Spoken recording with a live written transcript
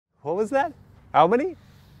What was that? How many?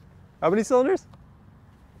 How many cylinders?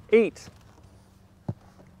 8.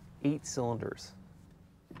 8 cylinders.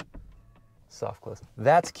 Soft close.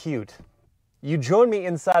 That's cute. You join me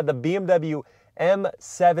inside the BMW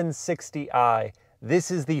M760i.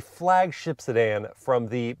 This is the flagship sedan from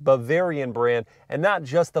the Bavarian brand, and not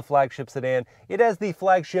just the flagship sedan, it has the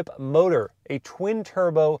flagship motor, a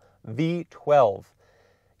twin-turbo V12.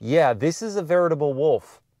 Yeah, this is a veritable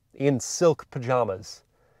wolf in silk pajamas.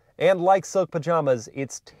 And like silk pajamas,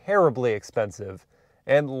 it's terribly expensive.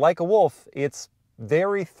 And like a wolf, it's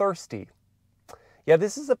very thirsty. Yeah,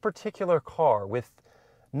 this is a particular car with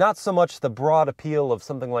not so much the broad appeal of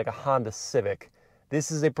something like a Honda Civic.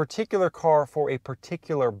 This is a particular car for a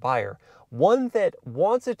particular buyer. One that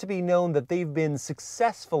wants it to be known that they've been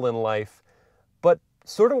successful in life, but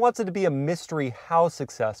sort of wants it to be a mystery how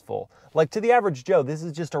successful. Like to the average Joe, this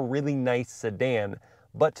is just a really nice sedan.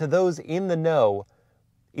 But to those in the know,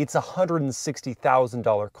 it's a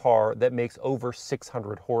 $160,000 car that makes over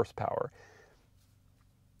 600 horsepower.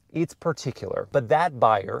 It's particular, but that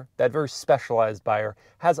buyer, that very specialized buyer,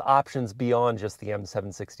 has options beyond just the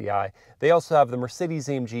M760i. They also have the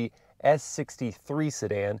Mercedes-AMG S63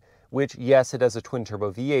 sedan, which, yes, it has a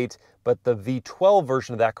twin-turbo V8, but the V12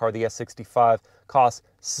 version of that car, the S65, costs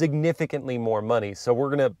significantly more money. So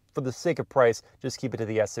we're going to, for the sake of price, just keep it to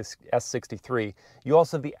the S63. You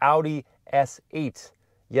also have the Audi S8,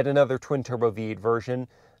 yet another twin-turbo V8 version.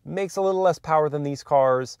 Makes a little less power than these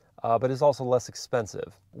cars, but is also less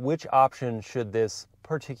expensive. Which option should this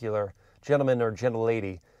particular gentleman or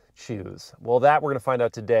gentlelady choose? Well, that we're going to find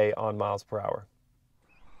out today on Miles Per Hour.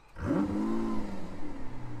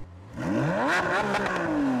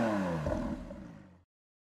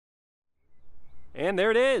 And there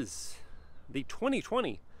it is, the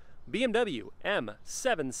 2020 BMW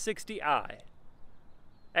M760i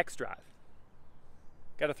xDrive.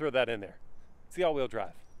 Got to throw that in there. It's the all-wheel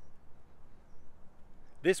drive.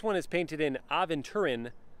 This one is painted in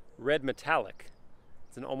Aventurin Red Metallic.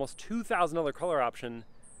 It's an almost $2,000 color option,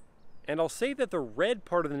 and I'll say that the red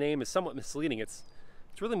part of the name is somewhat misleading. It's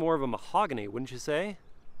really more of a mahogany, wouldn't you say?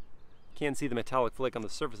 Can't see the metallic flake on the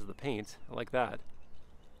surface of the paint. I like that.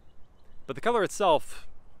 But the color itself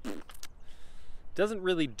doesn't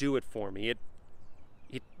really do it for me. It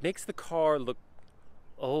makes the car look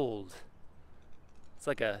old. It's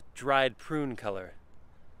like a dried prune color.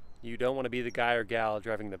 You don't want to be the guy or gal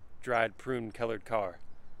driving the dried prune colored car.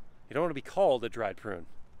 You don't want to be called a dried prune.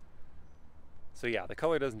 So yeah, the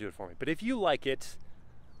color doesn't do it for me. But if you like it,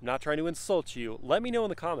 I'm not trying to insult you, let me know in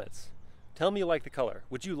the comments. Tell me you like the color.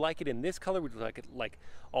 Would you like it in this color? Would you like it like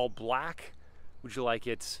all black? Would you like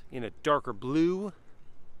it in a darker blue?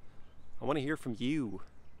 I want to hear from you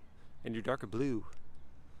and your darker blue.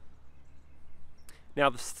 Now,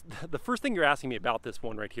 the first thing you're asking me about this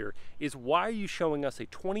one right here is, why are you showing us a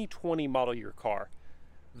 2020 model year car?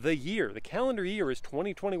 The calendar year is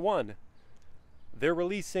 2021. They're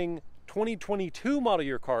releasing 2022 model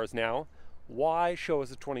year cars now. Why show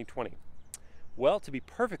us a 2020? Well, to be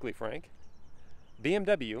perfectly frank,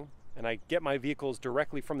 BMW, and I get my vehicles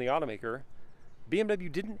directly from the automaker, BMW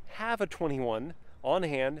didn't have a 21 on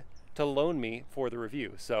hand to loan me for the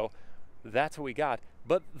review. So that's what we got.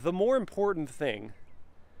 But the more important thing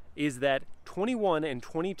is that 21 and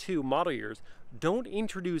 22 model years don't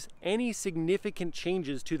introduce any significant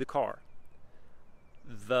changes to the car.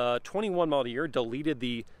 The 21 model year deleted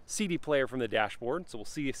the CD player from the dashboard, so we'll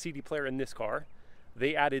see a CD player in this car.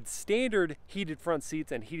 They added standard heated front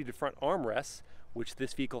seats and heated front armrests, which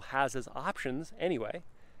this vehicle has as options anyway.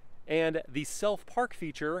 And the self-park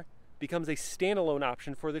feature becomes a standalone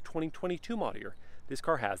option for the 2022 model year. This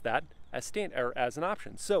car has that as an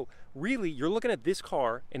option. So really, you're looking at this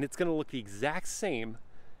car and it's going to look the exact same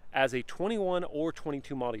as a 21 or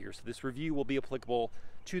 22 model year. So this review will be applicable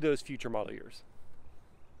to those future model years.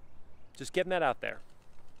 Just getting that out there.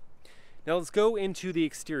 Now let's go into the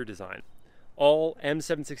exterior design. All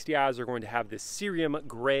M760i's are going to have this cerium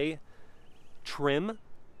gray trim,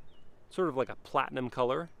 sort of like a platinum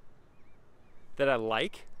color that I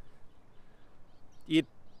like.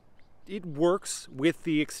 It works with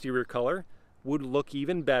the exterior color. Would look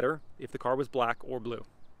even better if the car was black or blue,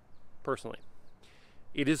 personally.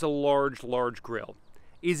 It is a large grille.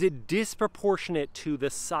 Is it disproportionate to the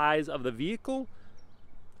size of the vehicle?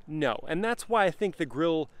 No, and that's why I think the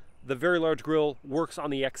grille, the very large grille, works on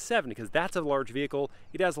the X7, because that's a large vehicle.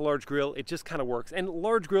 It has a large grille. It just kind of works, and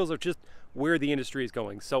large grilles are just where the industry is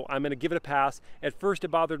going. So I'm going to give it a pass. At first it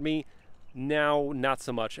bothered me. Now, not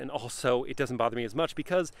so much, and also it doesn't bother me as much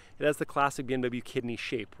because it has the classic BMW kidney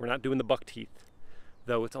shape. We're not doing the buck teeth,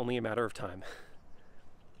 though it's only a matter of time.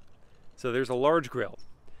 So there's a large grille.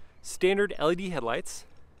 Standard LED headlights.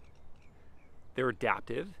 They're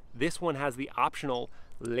adaptive. This one has the optional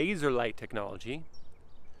laser light technology.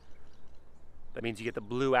 That means you get the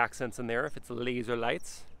blue accents in there if it's laser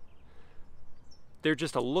lights. They're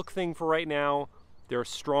just a look thing for right now. They're a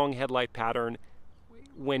strong headlight pattern.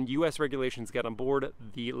 When US regulations get on board,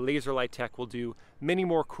 the laser light tech will do many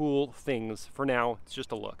more cool things. For now, it's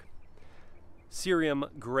just a look. Cerium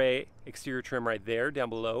gray exterior trim right there, down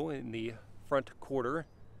below in the front quarter.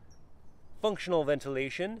 Functional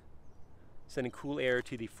ventilation, sending cool air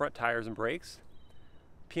to the front tires and brakes.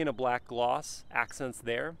 Piano black gloss accents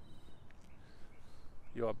there.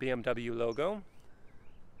 Your BMW logo.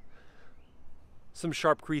 Some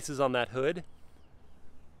sharp creases on that hood.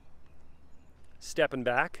 Stepping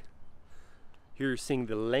back, here you're seeing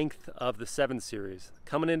the length of the 7 Series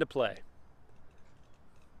coming into play.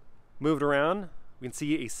 Moved around, we can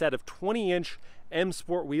see a set of 20-inch M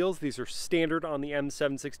Sport wheels. These are standard on the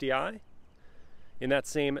M760i in that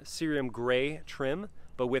same cerium gray trim,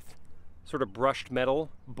 but with sort of brushed metal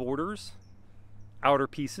borders, outer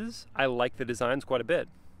pieces. I like the designs quite a bit.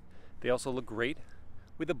 They also look great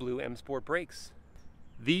with the blue M Sport brakes.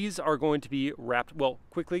 These are going to be wrapped, well,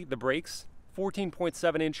 quickly, the brakes,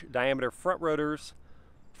 14.7-inch diameter front rotors,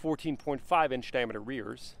 14.5-inch diameter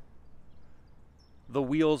rears. The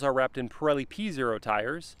wheels are wrapped in Pirelli P0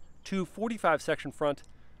 tires, 2 45 section front,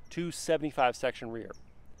 2 75 section rear.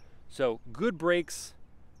 So good brakes,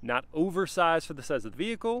 not oversized for the size of the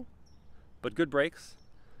vehicle, but good brakes,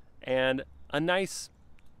 and a nice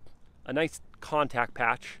contact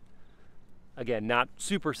patch. Again, not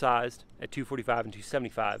super sized at 245 and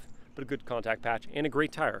 275, but a good contact patch and a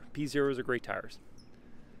great tire. P0s are great tires.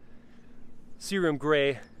 Cerium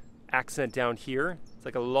gray accent down here. It's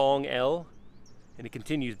like a long L, and it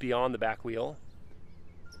continues beyond the back wheel.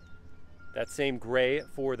 That same gray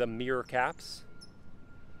for the mirror caps.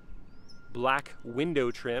 Black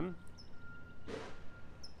window trim.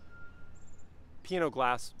 Panoramic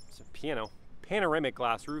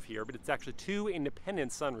glass roof here, but it's actually 2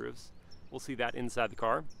 independent sunroofs. We'll see that inside the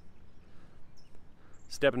car.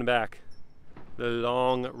 Stepping back, the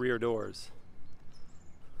long rear doors.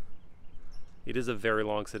 It is a very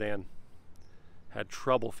long sedan. Had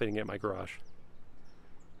trouble fitting it in my garage.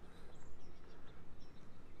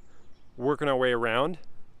 Working our way around,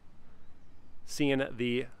 seeing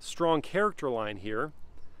the strong character line here.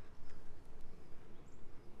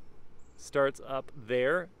 Starts up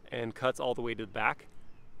there and cuts all the way to the back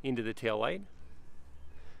into the taillight.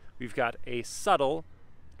 We've got a subtle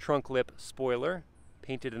trunk lip spoiler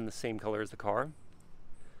painted in the same color as the car.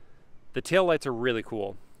 The taillights are really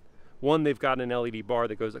cool. One, they've got an LED bar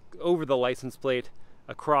that goes over the license plate,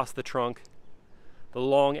 across the trunk. The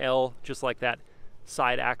long L, just like that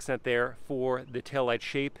side accent there for the taillight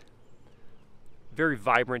shape. Very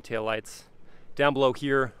vibrant taillights. Down below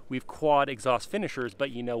here, we've quad exhaust finishers,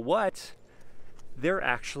 but you know what? They're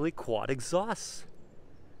actually quad exhausts.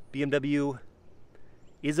 BMW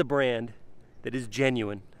is a brand that is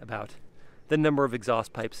genuine about the number of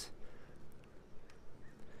exhaust pipes.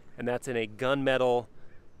 And that's in a gunmetal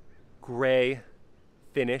gray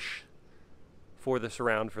finish for the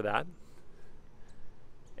surround for that.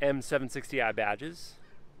 M760i badges.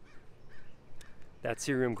 That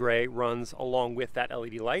cerium gray runs along with that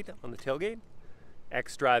LED light on the tailgate.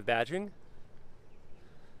 xdrive badging.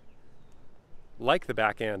 Like the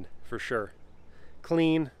back end, for sure.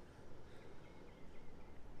 Clean.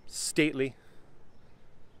 Stately.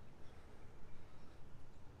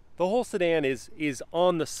 The whole sedan is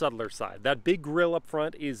on the subtler side. That big grille up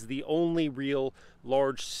front is the only real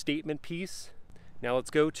large statement piece. Now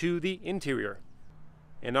let's go to the interior.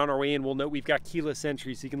 And on our way in, we'll note we've got keyless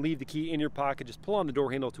entry, so you can leave the key in your pocket, just pull on the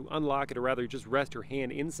door handle to unlock it, or rather just rest your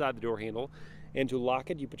hand inside the door handle. And to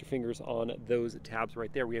lock it, you put your fingers on those tabs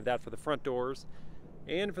right there. We have that for the front doors,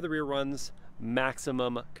 and for the rear ones,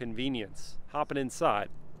 maximum convenience. Hopping inside.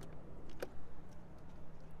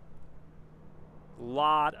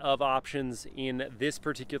 Lot of options in this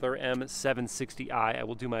particular M760i. I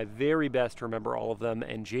will do my very best to remember all of them,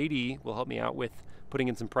 and JD will help me out with putting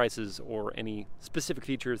in some prices or any specific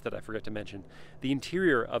features that I forgot to mention. The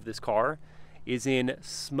interior of this car is in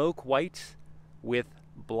smoke white with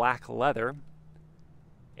black leather,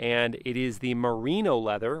 and it is the merino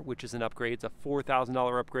leather, which is an upgrade. It's a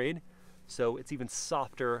 $4,000 upgrade, so it's even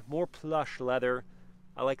softer, more plush leather.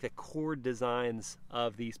 I like the cord designs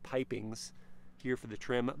of these pipings here for the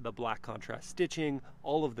trim, the black contrast stitching,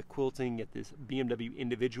 all of the quilting, get this BMW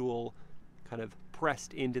individual kind of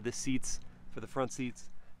pressed into the seats for the front seats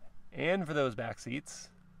and for those back seats.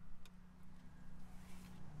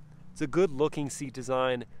 It's a good looking seat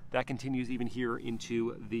design that continues even here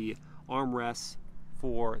into the armrests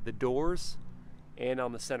for the doors and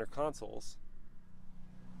on the center consoles.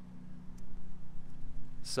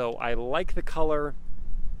 So I like the color.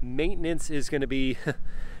 Maintenance is going to be a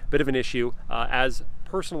bit of an issue. As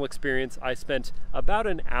personal experience, I spent about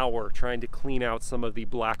an hour trying to clean out some of the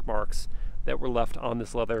black marks that were left on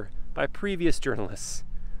this leather by previous journalists.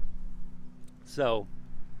 So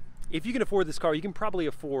if you can afford this car, you can probably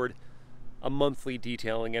afford a monthly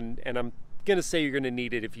detailing, and I'm gonna say you're gonna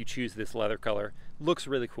need it if you choose this leather color. Looks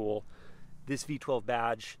really cool. This V12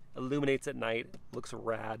 badge illuminates at night, looks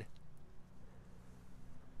rad.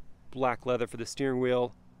 Black leather for the steering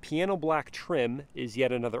wheel. Piano black trim is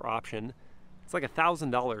yet another option. It's like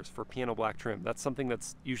 $1,000 for piano black trim. That's something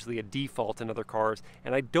that's usually a default in other cars,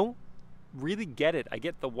 and I don't really get it. I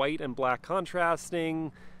get the white and black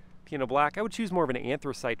contrasting. Piano black, I would choose more of an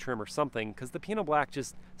anthracite trim or something, because the piano black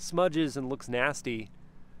just smudges and looks nasty.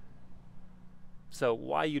 So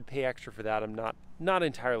why you'd pay extra for that, I'm not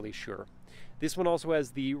entirely sure. This one also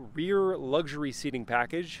has the rear luxury seating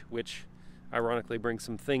package, which ironically brings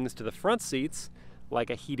some things to the front seats, like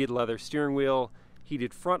a heated leather steering wheel,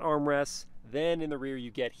 heated front armrests, then in the rear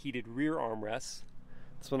you get heated rear armrests.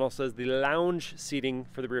 This one also has the lounge seating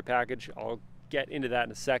for the rear package. I'll get into that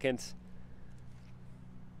in a second.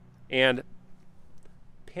 And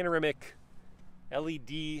panoramic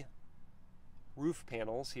LED roof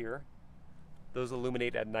panels here. Those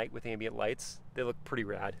illuminate at night with ambient lights. They look pretty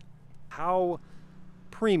rad. How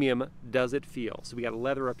premium does it feel? So we got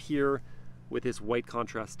leather up here with this white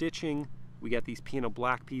contrast stitching. We got these piano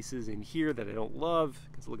black pieces in here that I don't love,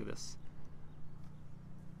 because look at this.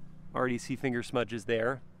 Already see finger smudges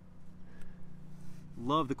there.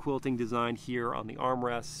 Love the quilting design here on the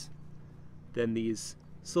armrests. Then these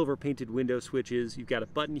silver painted window switches. You've got a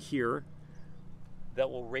button here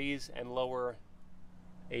that will raise and lower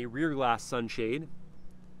a rear glass sunshade.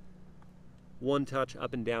 One touch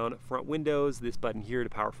up and down front windows. This button here to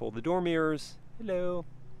power fold the door mirrors. Hello.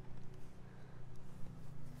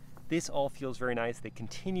 This all feels very nice. They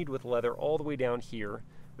continued with leather all the way down here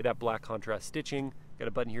with that black contrast stitching. Got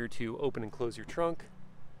a button here to open and close your trunk.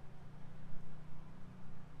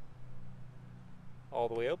 All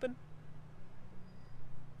the way open.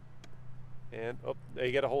 And, oh,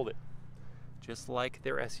 you gotta hold it. Just like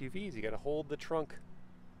their SUVs, you gotta hold the trunk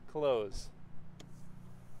close.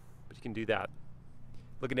 But you can do that.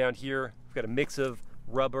 Looking down here, we've got a mix of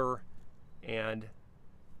rubber and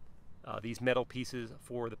these metal pieces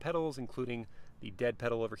for the pedals, including the dead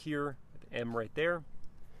pedal over here, the M right there.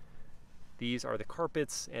 These are the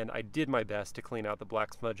carpets, and I did my best to clean out the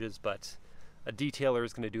black smudges, but a detailer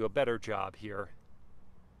is going to do a better job here.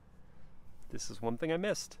 This is one thing I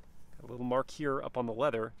missed. Got a little mark here up on the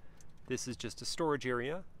leather. This is just a storage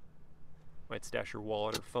area. Might stash your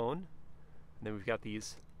wallet or phone. And then we've got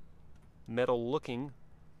these metal looking,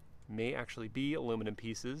 may actually be aluminum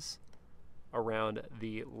pieces around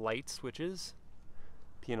the light switches.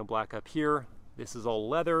 Piano black up here. This is all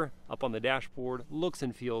leather up on the dashboard. Looks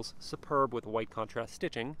and feels superb with white contrast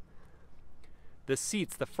stitching. The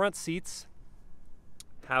seats, the front seats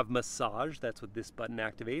have massage. That's what this button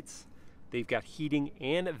activates. They've got heating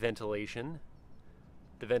and ventilation.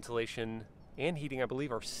 The ventilation and heating, I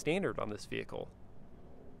believe, are standard on this vehicle.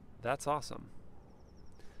 That's awesome.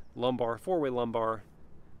 Lumbar, four-way lumbar.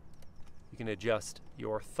 You can adjust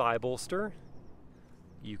your thigh bolster.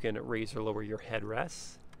 You can raise or lower your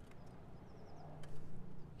headrests.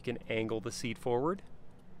 You can angle the seat forward,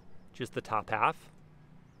 just the top half.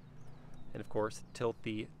 And of course, tilt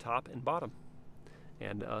the top and bottom,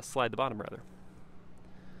 and slide the bottom rather.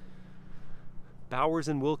 Bowers &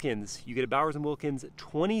 Wilkins. You get a Bowers & Wilkins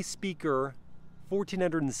 20 speaker,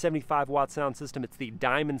 1475 watt sound system. It's the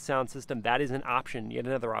Diamond sound system. That is an option, yet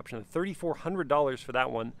another option. $3,400 for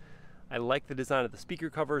that one. I like the design of the speaker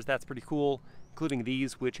covers. That's pretty cool, including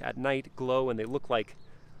these, which at night glow and they look like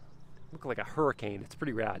a hurricane. It's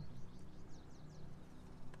pretty rad.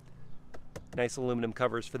 Nice aluminum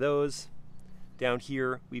covers for those. Down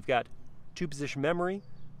here, we've got 2-position memory.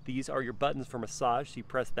 These are your buttons for massage, so you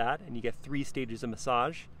press that and you get 3 stages of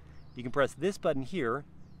massage. You can press this button here,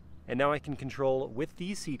 and now I can control, with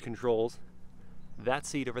these seat controls, that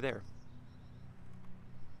seat over there.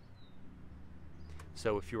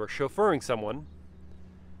 So if you are chauffeuring someone,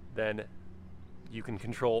 then you can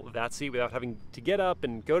control that seat without having to get up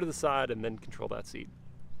and go to the side and then control that seat.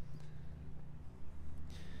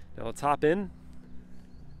 Now let's hop in.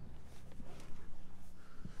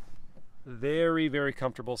 Very, very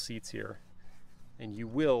comfortable seats here. And you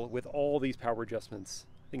will, with all these power adjustments,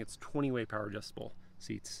 I think it's 20-way power adjustable.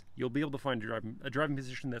 seats. You'll be able to find a driving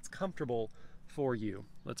position that's comfortable for you.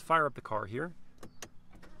 Let's fire up the car here.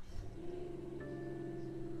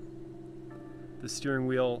 The steering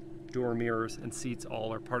wheel, door mirrors, and seats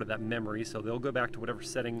all are part of that memory, so they'll go back to whatever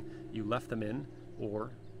setting you left them in,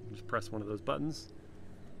 or just press one of those buttons.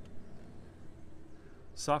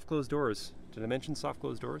 Soft closed doors. Did I mention soft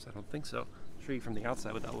closed doors? I don't think so. I'll show you from the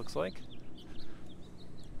outside what that looks like.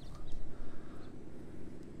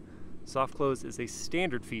 Soft close is a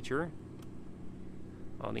standard feature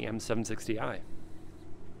on the M760i.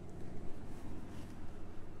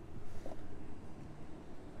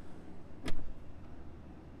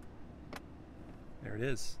 There it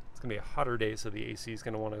is. It's going to be a hotter day, so the AC is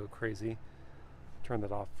going to want to go crazy. Turn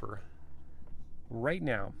that off for right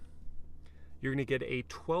now. You're going to get a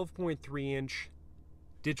 12.3-inch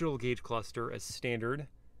digital gauge cluster as standard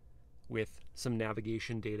with some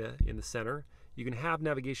navigation data in the center. You can have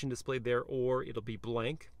navigation displayed there, or it'll be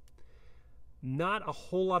blank. Not a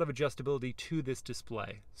whole lot of adjustability to this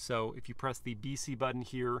display. So if you press the BC button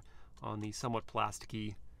here on the somewhat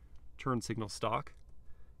plasticky turn signal stalk,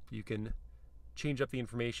 you can change up the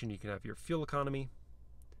information. You can have your fuel economy,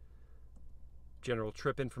 general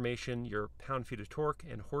trip information, your pound-feet of torque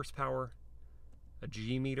and horsepower, a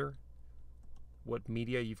G meter, what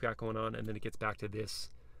media you've got going on, and then it gets back to this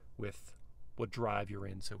with what drive you're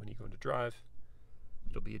in. So when you go into drive,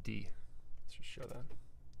 it'll be a D. Let's just show that.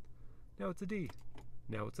 Now it's a D.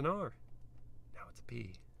 Now it's an R. Now it's a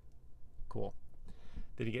P. Cool.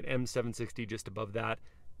 Then you get M760 just above that.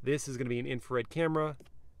 This is going to be an infrared camera,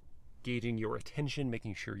 gauging your attention,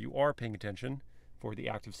 making sure you are paying attention for the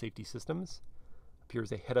active safety systems. Up here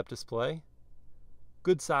is a head-up display.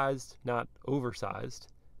 Good sized, not oversized.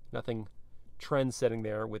 Nothing trend-setting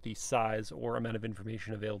there with the size or amount of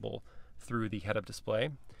information available through the head-up display.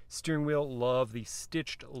 Steering wheel, love the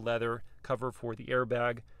stitched leather cover for the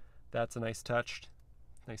airbag. That's a nice touch.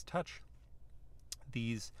 Nice touch.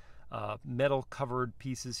 These metal covered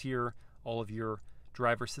pieces here, all of your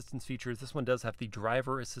driver assistance features. This one does have the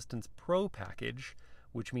Driver Assistance Pro package,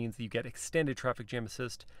 which means that you get extended traffic jam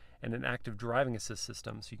assist and an active driving assist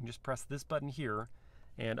system. So you can just press this button here,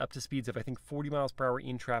 and up to speeds of, I think, 40 miles per hour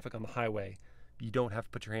in traffic on the highway, you don't have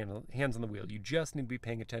to put your hands on the wheel. You just need to be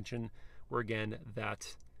paying attention, where again,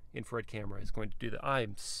 that infrared camera is going to do that.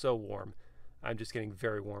 I'm so warm. I'm just getting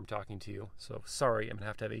very warm talking to you. So sorry, I'm gonna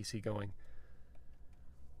have to have AC going.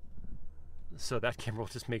 So that camera will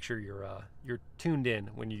just make sure you're tuned in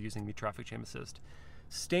when you're using the traffic jam assist.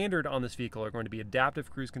 Standard on this vehicle are going to be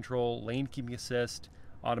adaptive cruise control, lane keeping assist,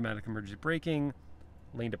 automatic emergency braking,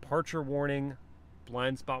 lane departure warning,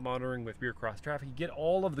 blind spot monitoring with rear cross traffic. You get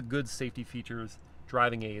all of the good safety features,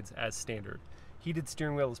 driving aids as standard. Heated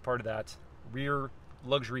steering wheel is part of that rear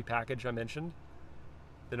luxury package I mentioned.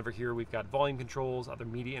 Then over here we've got volume controls, other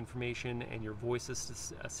media information, and your voice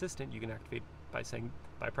assistant you can activate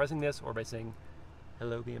by pressing this or by saying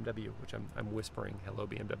hello BMW, which I'm whispering hello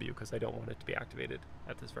BMW because I don't want it to be activated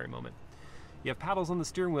at this very moment. You have paddles on the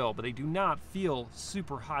steering wheel, but they do not feel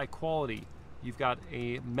super high quality. You've got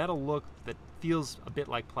a metal look that feels a bit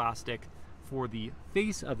like plastic for the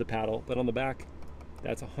face of the paddle, but on the back,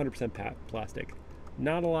 that's 100% plastic.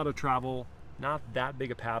 Not a lot of travel, not that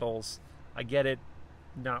big of paddles. I get it,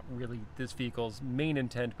 not really this vehicle's main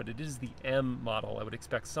intent, but it is the M model. I would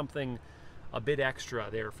expect something a bit extra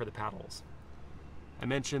there for the paddles. I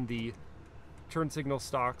mentioned the turn signal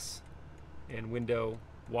stalks and window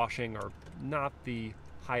washing are not the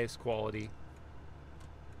highest quality.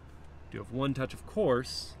 Do have one touch, of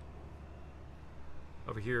course.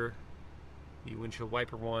 Over here, the windshield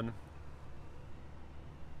wiper one.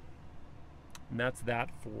 And that's that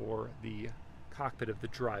for the cockpit of the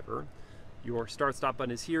driver. Your start-stop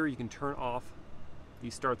button is here. You can turn off the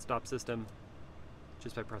start-stop system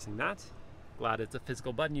just by pressing that. Glad it's a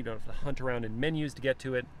physical button. You don't have to hunt around in menus to get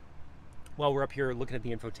to it. While we're up here looking at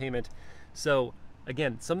the infotainment. So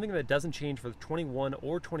again, something that doesn't change for the 21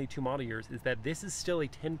 or 22 model years is that this is still a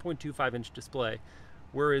 10.25-inch display,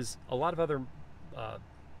 whereas a lot of other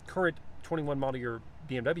current 21 model year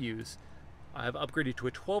BMWs have upgraded to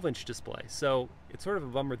a 12-inch display. So it's sort of a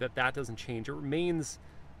bummer that that doesn't change. It remains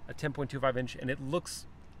a 10.25-inch, and it looks,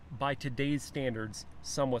 by today's standards,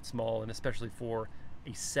 somewhat small, and especially for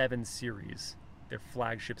a 7 Series, their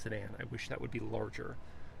flagship sedan. I wish that would be larger.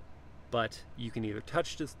 But you can either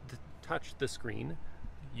touch the screen,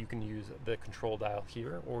 you can use the control dial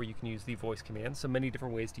here, or you can use the voice command. So many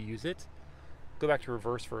different ways to use it. Go back to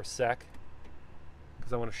reverse for a sec,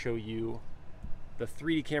 because I want to show you the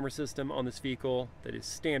 3D camera system on this vehicle that is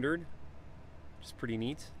standard, which is pretty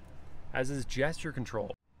neat, as is gesture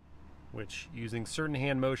control, which using certain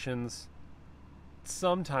hand motions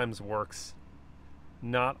sometimes works,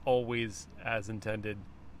 not always as intended.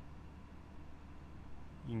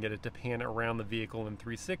 You can get it to pan around the vehicle in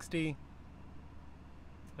 360.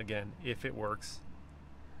 Again, if it works.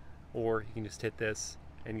 Or you can just hit this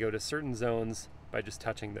and go to certain zones by just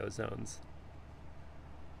touching those zones.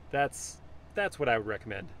 That's what I would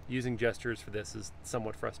recommend. Using gestures for this is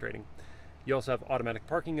somewhat frustrating. You also have automatic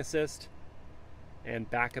parking assist and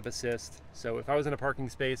backup assist. So if I was in a parking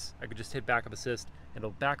space, I could just hit backup assist and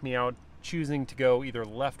it'll back me out, choosing to go either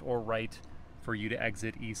left or right for you to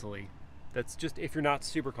exit easily. That's just if you're not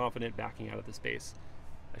super confident backing out of the space.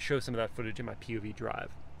 I show some of that footage in my POV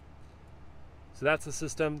drive. So that's the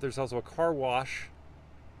system. There's also a car wash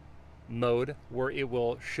mode where it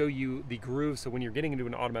will show you the groove. So when you're getting into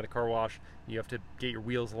an automatic car wash, you have to get your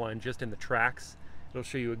wheels aligned just in the tracks. It'll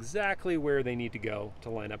show you exactly where they need to go to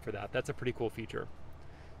line up for that. That's a pretty cool feature.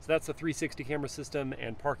 So that's the 360 camera system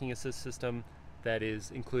and parking assist system that is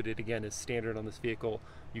included, again, as standard on this vehicle.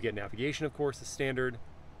 You get navigation, of course, as standard.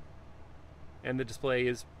 And the display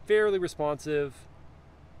is fairly responsive.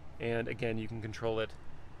 And again, you can control it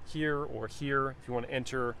here or here. If you want to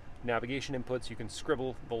enter navigation inputs, you can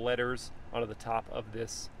scribble the letters onto the top of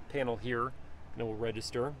this panel here and it will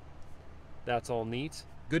register. That's all neat.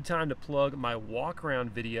 Good time to plug my walk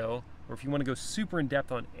around video, or if you want to go super in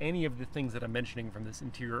depth on any of the things that I'm mentioning from this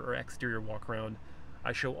interior or exterior walk around,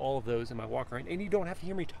 I show all of those in my walk around, and you don't have to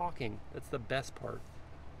hear me talking. That's the best part,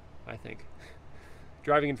 I think.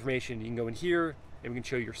 Driving information, you can go in here and we can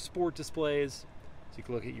show your sport displays. So you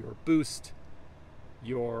can look at your boost,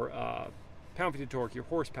 your pound-feet of torque, your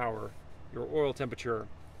horsepower, your oil temperature,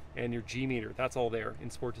 and your G meter. That's all there in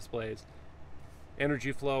sport displays.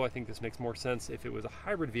 Energy flow, I think this makes more sense if it was a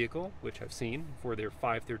hybrid vehicle, which I've seen for their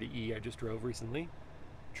 530e I just drove recently.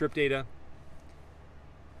 Trip data,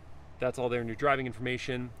 that's all there in your driving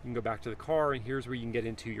information. You can go back to the car, and here's where you can get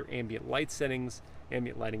into your ambient light settings.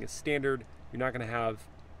 Ambient lighting is standard. You're not going to have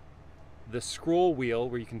the scroll wheel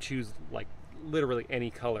where you can choose like literally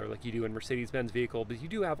any color like you do in Mercedes-Benz vehicle, but you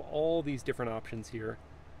do have all these different options here,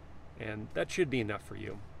 and that should be enough for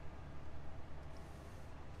you.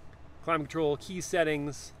 Climate control, key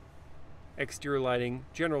settings, exterior lighting,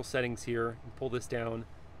 general settings here. You can pull this down,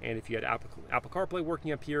 and if you had Apple CarPlay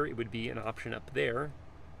working up here, it would be an option up there.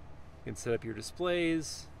 You can set up your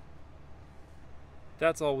displays.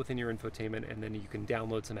 That's all within your infotainment, and then you can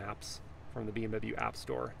download some apps from the BMW App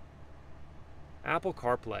Store. Apple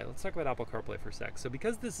CarPlay, let's talk about Apple CarPlay for a sec. So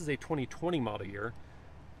because this is a 2020 model year,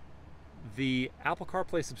 the Apple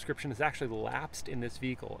CarPlay subscription has actually lapsed in this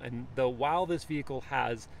vehicle. And though while this vehicle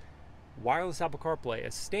has wireless Apple CarPlay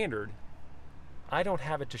as standard, I don't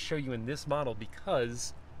have it to show you in this model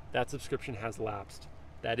because that subscription has lapsed.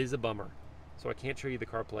 That is a bummer. So I can't show you the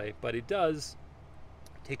CarPlay, but it does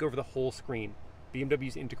take over the whole screen.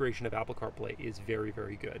 BMW's integration of Apple CarPlay is very,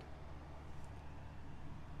 very good.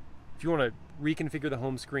 If you want to reconfigure the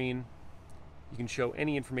home screen, you can show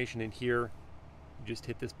any information in here. You just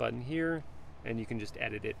hit this button here, and you can just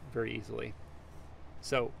edit it very easily.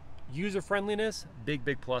 So user friendliness, big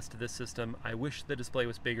plus to this system. I wish the display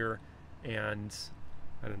was bigger and,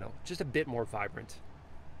 I don't know, just a bit more vibrant.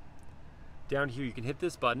 Down here you can hit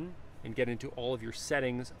this button and get into all of your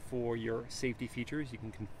settings for your safety features. You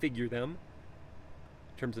can configure them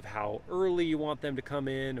in terms of how early you want them to come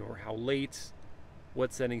in or how late,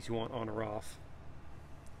 what settings you want on or off.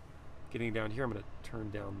 Getting down here, I'm going to turn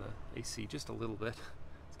down the AC just a little bit.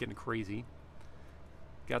 It's getting crazy.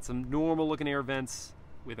 Got some normal looking air vents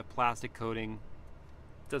with a plastic coating.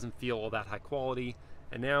 Doesn't feel all that high quality.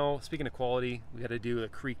 And now, speaking of quality, we got to do a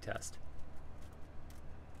creak test.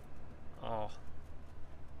 Oh,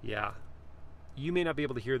 yeah. You may not be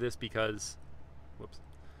able to hear this because,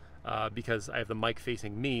 because I have the mic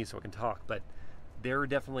facing me so I can talk, but there are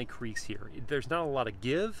definitely creaks here. There's not a lot of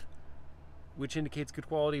give, which indicates good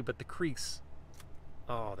quality, but the creaks,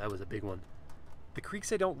 oh, that was a big one. The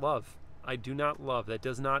creaks I don't love. I do not love. That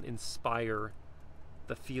does not inspire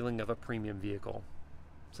the feeling of a premium vehicle.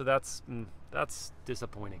 So that's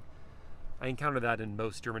disappointing. I encounter that in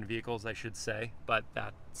most German vehicles, I should say, but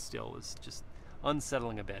that still is just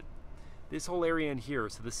unsettling a bit. This whole area in here,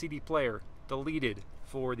 so the CD player, deleted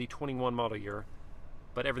for the 21 model year,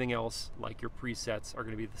 but everything else, like your presets, are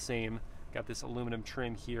going to be the same. Got this aluminum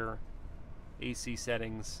trim here, AC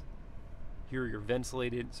settings. Here are your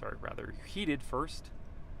your heated first,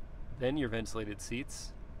 then your ventilated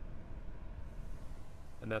seats.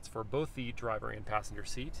 And that's for both the driver and passenger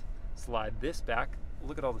seat. Slide this back.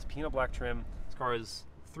 Look at all this peanut black trim. This car has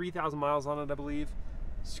 3,000 miles on it, I believe.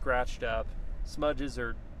 Scratched up, smudges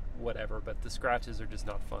or whatever, but the scratches are just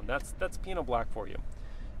not fun. That's peanut black for you.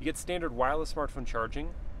 You get standard wireless smartphone charging,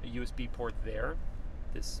 a USB port there,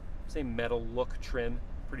 this same metal look trim,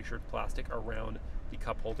 pretty sure it's plastic, around the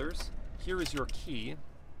cup holders. Here is your key.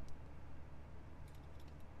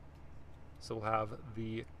 So we'll have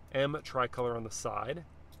the M tricolor on the side.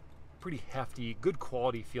 Pretty hefty, good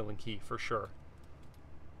quality feeling key for sure.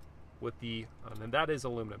 With the, and that is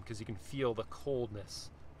aluminum because you can feel the coldness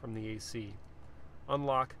from the AC.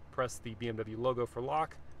 Unlock, press the BMW logo for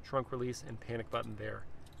lock, trunk release, and panic button there.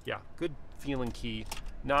 Yeah, good feeling key.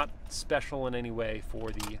 Not special in any way for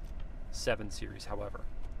the 7 Series, however.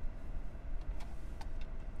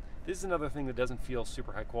 This is another thing that doesn't feel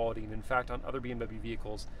super high quality, and in fact on other BMW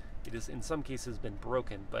vehicles it has in some cases been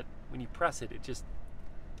broken, but when you press it, it just,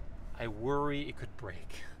 I worry it could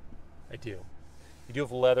break. I do. You do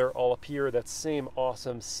have leather all up here, that same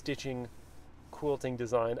awesome stitching, quilting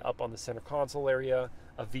design up on the center console area,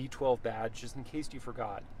 a V12 badge just in case you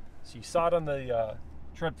forgot. So you saw it on the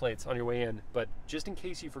tread plates on your way in, but just in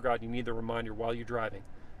case you forgot, you need the reminder while you're driving.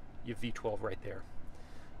 You have V12 right there.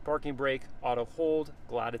 Parking brake, auto hold,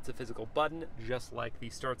 glad it's a physical button, just like the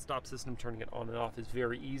start-stop system. Turning it on and off is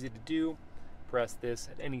very easy to do. Press this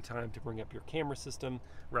at any time to bring up your camera system.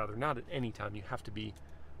 Rather, not at any time, you have to be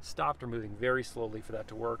stopped or moving very slowly for that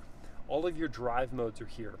to work. All of your drive modes are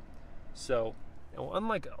here. So,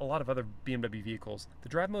 unlike a lot of other BMW vehicles, the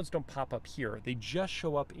drive modes don't pop up here. They just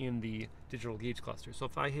show up in the digital gauge cluster. So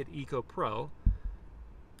if I hit Eco Pro,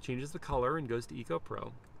 changes the color and goes to Eco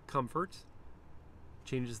Pro. Comfort,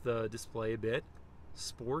 changes the display a bit.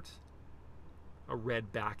 Sport, a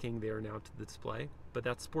red backing there now to the display, but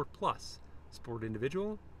that's Sport Plus. Sport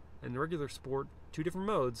Individual and the regular Sport, 2 different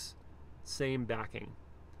modes, same backing.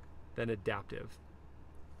 Then Adaptive,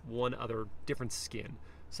 one other different skin.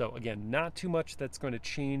 So again, not too much that's going to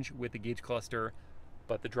change with the gauge cluster,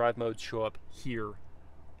 but the drive modes show up here,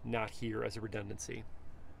 not here as a redundancy.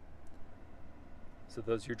 So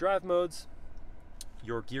those are your drive modes.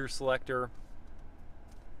 Your gear selector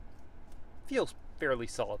feels fairly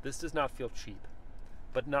solid. This does not feel cheap,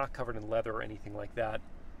 but not covered in leather or anything like that.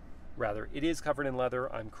 Rather, it is covered in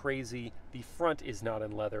leather. I'm crazy. The front is not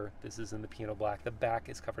in leather. This is in the piano black. The back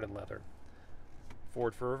is covered in leather.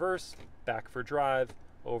 Forward for reverse, back for drive,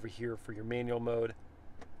 over here for your manual mode,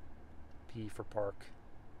 P for park.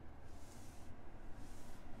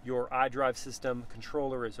 Your iDrive system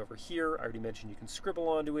controller is over here. I already mentioned you can scribble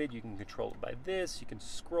onto it. You can control it by this. You can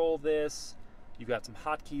scroll this. You've got some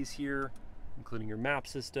hotkeys here, including your map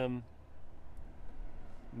system,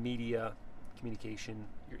 media, communication,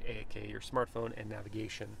 your AAK, your smartphone, and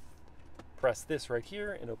navigation. Press this right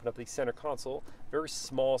here and open up the center console. Very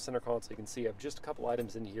small center console. You can see I have just a couple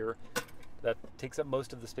items in here. That takes up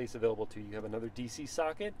most of the space available to you. You have another DC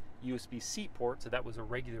socket, USB-C port, so that was a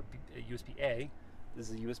regular USB-A. This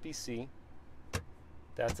is a USB-C.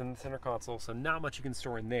 That's in the center console, so not much you can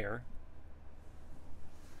store in there.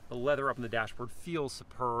 The leather up on the dashboard feels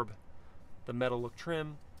superb. The metal look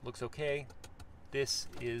trim looks okay. This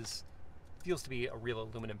feels to be a real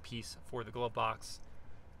aluminum piece for the glove box.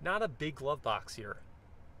 Not a big glove box here,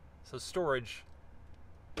 so storage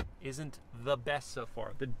isn't the best so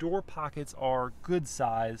far. The door pockets are good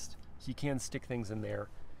sized, so you can stick things in there.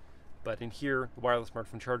 But in here, the wireless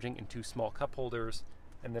smartphone charging and 2 small cup holders,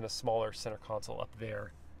 and then a smaller center console up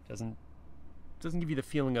there. Doesn't give you the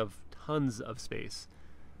feeling of tons of space.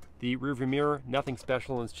 The rearview mirror, nothing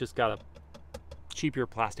special, and it's just got a cheaper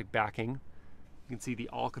plastic backing. You can see the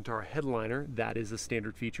Alcantara headliner. That is a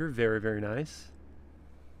standard feature. Very, very nice.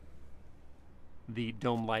 The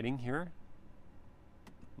dome lighting here,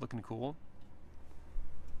 looking cool.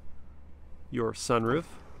 Your sunroof,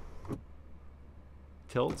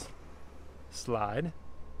 tilt, slide.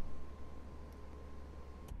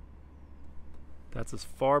 That's as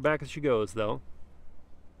far back as she goes, though.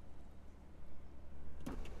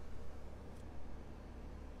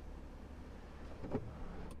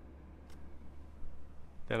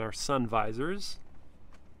 Then our sun visors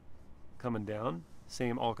coming down.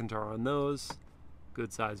 Same Alcantara on those.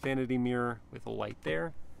 Good size vanity mirror with a light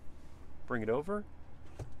there. Bring it over,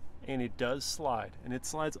 and it does slide, and it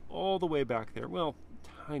slides all the way back there. Well,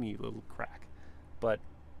 tiny little crack, but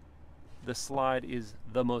the slide is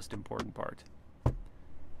the most important part.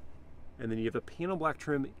 And then you have a piano black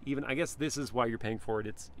trim. Even, I guess this is why you're paying for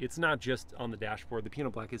it. It's not just on the dashboard. The piano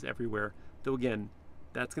black is everywhere. Though again,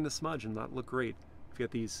 that's going to smudge and not look great. You've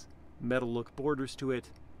got these metal look borders to it,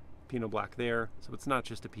 piano black there, so it's not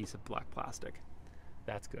just a piece of black plastic.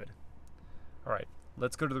 That's good. All right,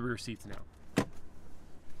 let's go to the rear seats now.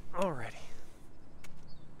 Alrighty.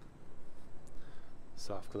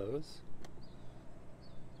 Soft close.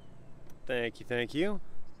 Thank you, thank you.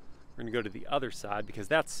 We're gonna go to the other side because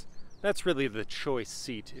that's really the choice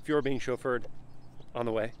seat. If you're being chauffeured on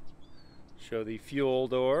the way. Show the fuel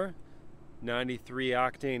door. 93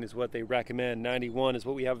 octane is what they recommend. 91 is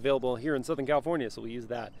what we have available here in Southern California, so we'll use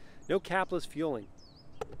that. No capless fueling.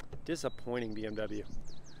 Disappointing, BMW.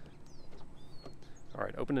 All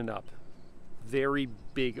right, opening up. Very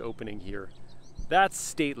big opening here. That's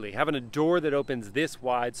stately. Having a door that opens this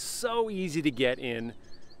wide, so easy to get in.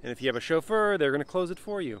 And if you have a chauffeur, they're gonna close it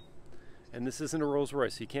for you. And this isn't a Rolls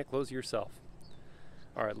Royce, so you can't close it yourself.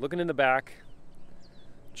 All right, looking in the back,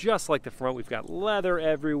 just like the front, we've got leather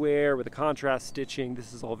everywhere with the contrast stitching.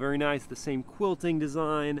 This is all very nice, the same quilting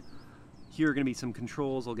design. Here are gonna be some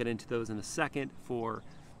controls, I'll get into those in a second, for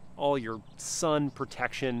all your sun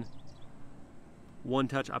protection. One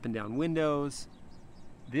touch up and down windows.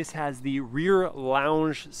 This has the rear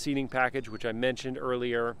lounge seating package, which I mentioned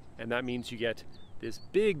earlier, and that means you get this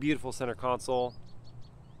big, beautiful center console.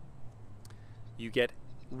 You get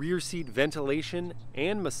rear seat ventilation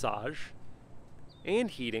and massage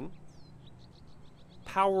and heating,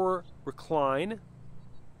 power recline,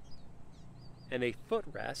 and a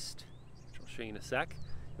footrest, which I'll show you in a sec.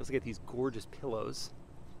 You also get these gorgeous pillows.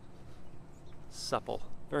 Supple,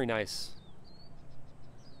 very nice.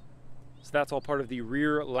 So that's all part of the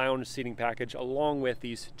rear lounge seating package, along with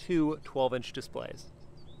these two 12-inch displays.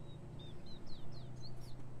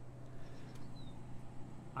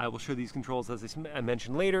 I will show these controls as I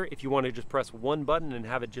mentioned later. If you want to just press one button and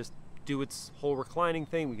have it just do its whole reclining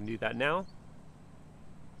thing, we can do that now.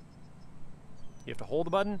 You have to hold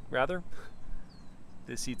the button, rather.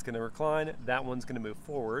 This seat's going to recline. That one's going to move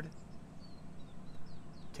forward.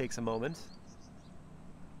 Takes a moment.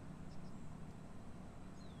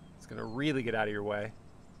 It's going to really get out of your way.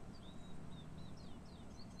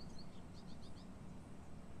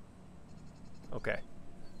 Okay,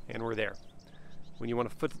 and we're there. When you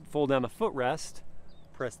want to fold down the footrest,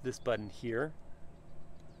 press this button here.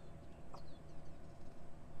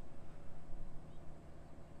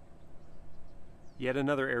 Yet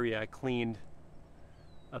another area I cleaned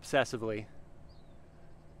obsessively,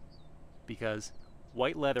 because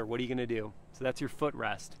white leather, what are you going to do? So that's your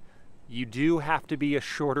footrest. You do have to be a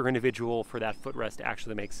shorter individual for that footrest to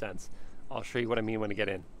actually make sense. I'll show you what I mean when I get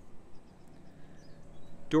in.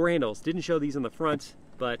 Door handles, didn't show these on the front,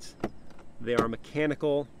 but they are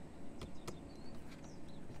mechanical.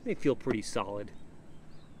 They feel pretty solid.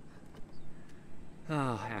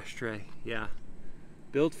 Oh, ashtray, yeah.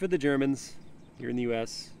 Built for the Germans here in the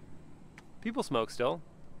US. People smoke still.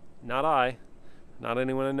 Not I. Not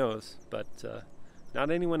anyone I knows. But not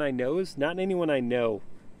anyone I knows. Not anyone I know.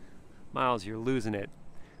 Miles, you're losing it.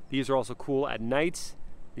 These are also cool at night.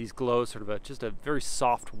 These glow sort of just a very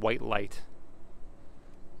soft white light.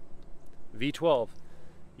 V12.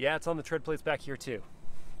 Yeah, it's on the tread plates back here too.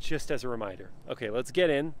 Just as a reminder. Okay, let's get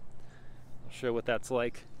in. I'll show what that's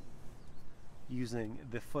like using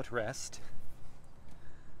the footrest.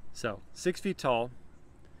 So, 6 feet tall.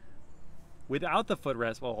 Without the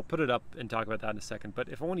footrest, well, I'll put it up and talk about that in a second, but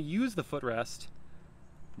if I want to use the footrest,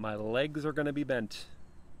 my legs are going to be bent.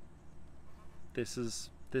 This is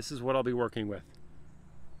what I'll be working with.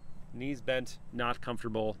 Knees bent, not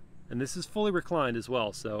comfortable, and this is fully reclined as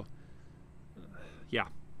well, so yeah.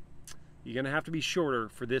 You're going to have to be shorter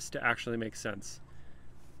for this to actually make sense.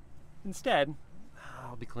 Instead,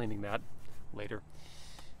 I'll be cleaning that later.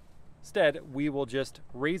 Instead, we will just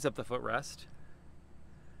raise up the footrest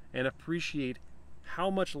and appreciate how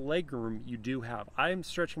much leg room you do have. I'm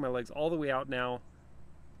stretching my legs all the way out now,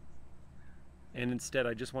 and instead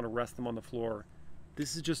I just want to rest them on the floor.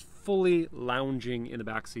 This is just fully lounging in the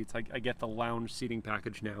back seats. I get the lounge seating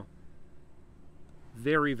package now.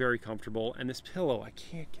 Very, very comfortable. And this pillow, I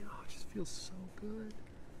can't get, oh, it just feels so good.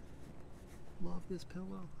 Love this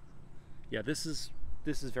pillow. Yeah, this is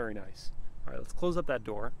very nice. All right, let's close up that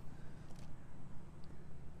door.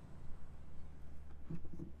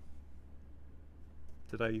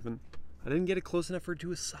 I didn't get it close enough for it to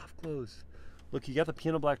do a soft close. Look, you got the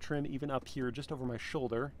piano black trim even up here, just over my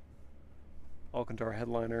shoulder. Alcantara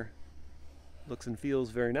headliner. Looks and feels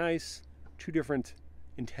very nice. Two different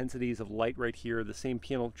intensities of light right here. The same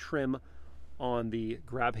piano trim on the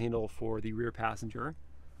grab handle for the rear passenger.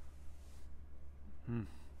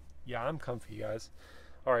 Yeah, I'm comfy, guys.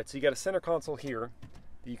 All right, so you got a center console here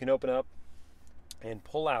that you can open up and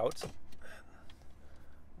pull out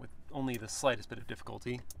with only the slightest bit of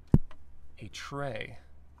difficulty. A tray.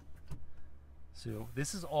 So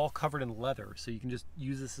this is all covered in leather, so you can just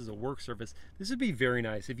use this as a work surface. This would be very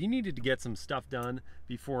nice. If you needed to get some stuff done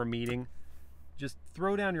before a meeting, just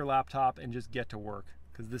throw down your laptop and just get to work,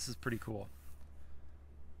 because this is pretty cool.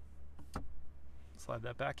 Slide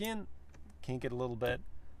that back in, kink it a little bit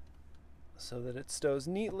so that it stows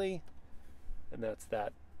neatly, and that's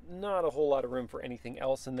that. Not a whole lot of room for anything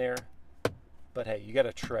else in there, but hey, you got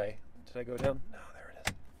a tray. Did I go down? No, there it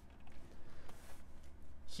is.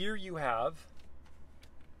 Here you have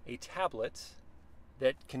a tablet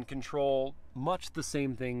that can control much the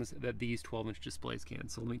same things that these 12-inch displays can.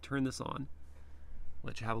 So let me turn this on,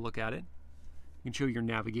 let you have a look at it. You can show your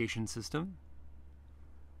navigation system,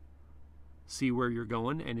 see where you're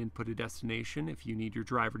going, and input a destination if you need your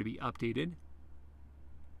driver to be updated.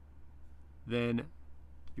 Then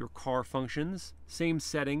your car functions, same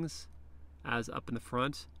settings as up in the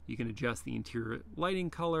front. You can adjust the interior lighting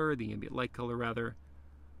color, the ambient light color rather.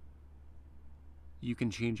 You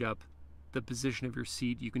can change up the position of your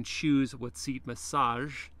seat. You can choose what seat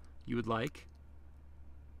massage you would like.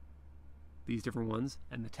 These different ones.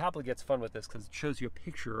 And the tablet gets fun with this because it shows you a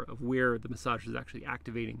picture of where the massage is actually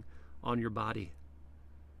activating on your body.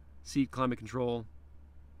 Seat climate control,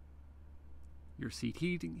 your seat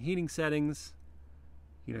heating settings.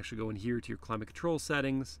 You can actually go in here to your climate control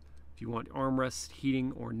settings. If you want armrest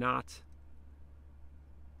heating or not.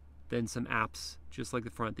 Then some apps, just like the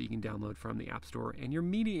front, that you can download from the App Store. And your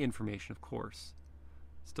media information, of course.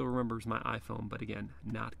 Still remembers my iPhone, but again,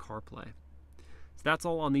 not CarPlay. So that's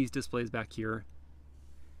all on these displays back here.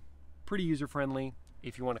 Pretty user-friendly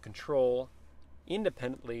if you want to control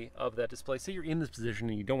independently of that display. Say you're in this position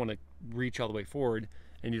and you don't want to reach all the way forward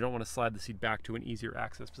and you don't want to slide the seat back to an easier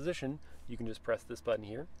access position, you can just press this button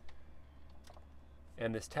here.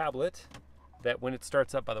 And this tablet, that when it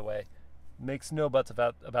starts up, by the way, makes no buts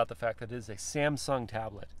about the fact that it is a Samsung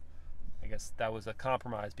tablet. I guess that was a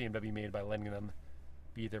compromise BMW made by letting them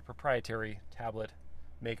be their proprietary tablet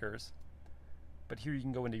makers. But here you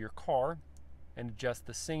can go into your car and adjust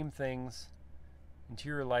the same things,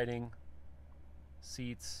 interior lighting,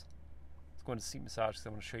 seats. Let's go into seat massage because I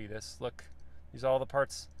want to show you this. Look, these are all the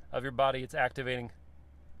parts of your body it's activating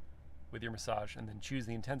with your massage. And then choose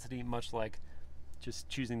the intensity, much like just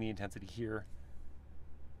choosing the intensity here.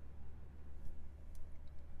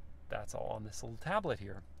 That's all on this little tablet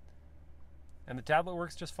here. And the tablet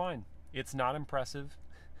works just fine. It's not impressive.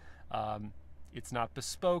 It's not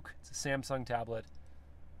bespoke. It's a Samsung tablet.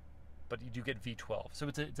 But you do get V12. So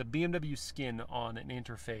it's a BMW skin on an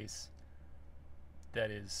interface that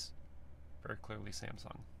is very clearly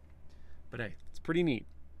Samsung. But hey, it's pretty neat.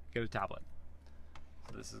 Get a tablet.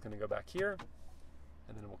 So this is going to go back here,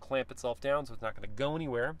 and then it will clamp itself down so it's not going to go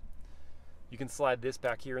anywhere. You can slide this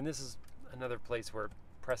back here, and this is another place where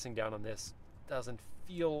pressing down on this doesn't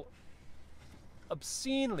feel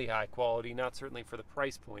obscenely high quality, not certainly for the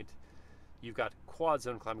price point. You've got quad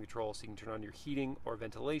zone climate control, so you can turn on your heating or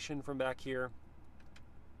ventilation from back here.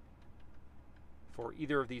 For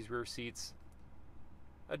either of these rear seats,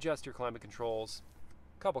 adjust your climate controls,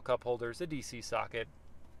 a couple cup holders, a DC socket.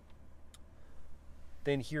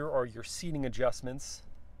 Then here are your seating adjustments.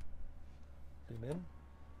 Zoom in.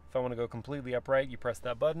 If I want to go completely upright, you press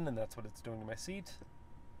that button, and that's what it's doing to my seat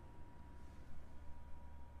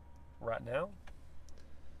right now.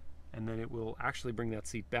 And then it will actually bring that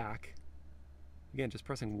seat back. Again, just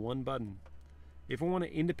pressing one button. If I want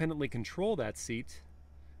to independently control that seat,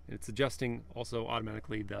 and it's adjusting also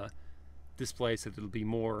automatically the display so that it'll be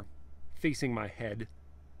more facing my head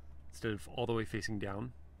instead of all the way facing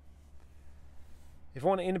down. If I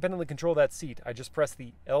want to independently control that seat, I just press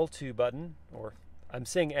the L2 button, or I'm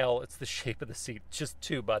saying L, it's the shape of the seat, just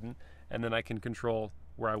 2 button, and then I can control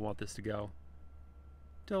where I want this to go.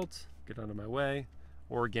 Tilt, get out of my way,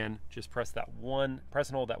 or again, just press and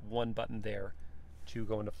hold that one button there to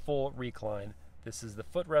go into full recline. This is the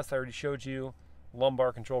footrest I already showed you,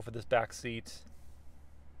 lumbar control for this back seat.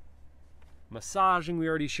 Massaging we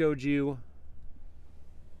already showed you.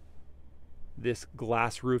 This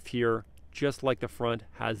glass roof here, just like the front,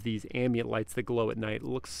 has these ambient lights that glow at night. It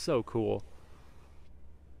looks so cool.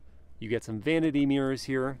 You get some vanity mirrors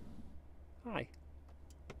here. Hi.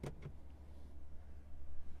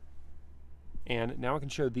 And now I can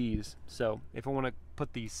show these. So if I want to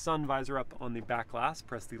put the sun visor up on the back glass,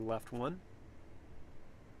 press the left one.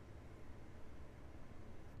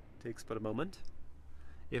 Takes but a moment.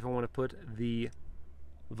 If I want to put the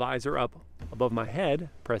visor up above my head,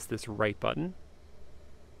 press this right button.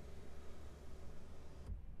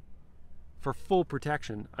 For full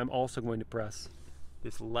protection, I'm also going to press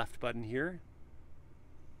this left button here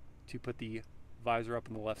to put the visor up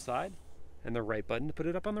on the left side, and the right button to put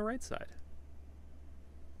it up on the right side.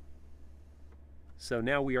 So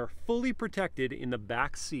now we are fully protected in the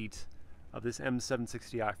back seat of this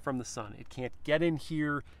M760i from the sun. It can't get in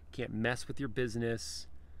here, can't mess with your business.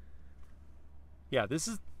 Yeah, this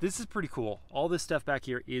is pretty cool. All this stuff back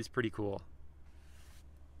here is pretty cool.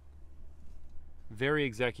 Very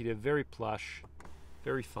executive, very plush,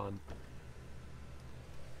 very fun.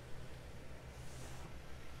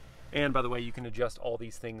 And by the way, you can adjust all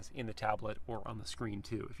these things in the tablet or on the screen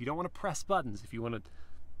too. If you don't want to press buttons, if you want to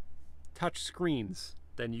touch screens,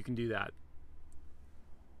 then you can do that.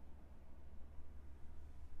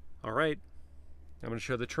 All right, I'm going to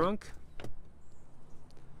show the trunk.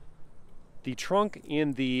 The trunk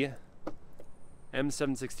in the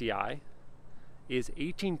M760i is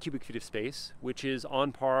 18 cubic feet of space, which is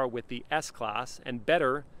on par with the S-Class and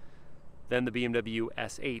better than the BMW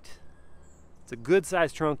S8. It's a good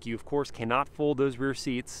sized trunk. You of course cannot fold those rear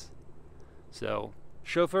seats. So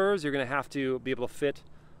chauffeurs, you're going to have to be able to fit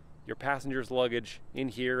your passenger's luggage in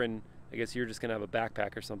here, and I guess you're just going to have a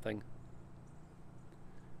backpack or something.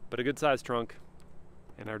 But a good sized trunk,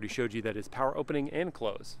 and I already showed you that it's power opening and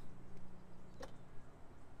close.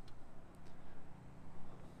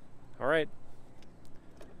 All right,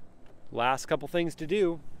 last couple things to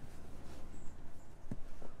do.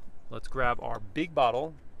 Let's grab our big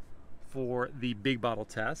bottle for the big bottle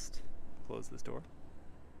test. Close this door.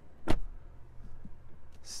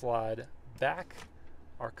 Slide back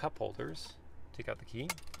our cup holders. Take out the key.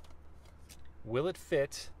 Will it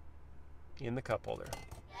fit in the cup holder?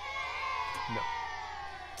 No,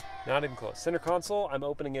 not even close. Center console, I'm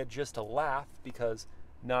opening it just to laugh because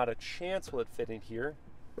not a chance will it fit in here.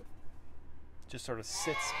 Just sort of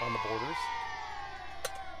sits on the borders.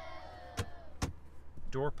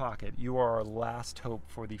 Door pocket, you are our last hope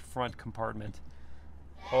for the front compartment.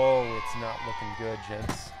 Oh, it's not looking good,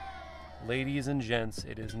 gents. Ladies and gents,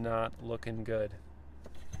 it is not looking good.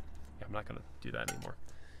 Yeah, I'm not gonna do that anymore.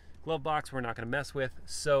 Glove box, we're not gonna mess with.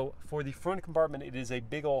 So for the front compartment, it is a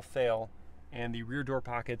big ol' fail, and the rear door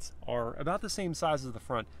pockets are about the same size as the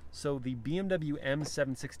front. So the BMW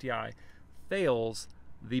M760i fails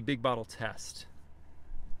the big bottle test.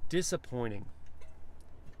 Disappointing.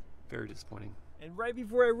 Very disappointing. And right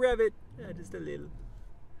before I rev it, just a little,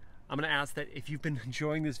 I'm gonna ask that if you've been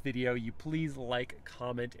enjoying this video, you please like,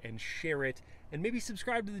 comment, and share it, and maybe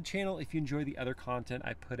subscribe to the channel if you enjoy the other content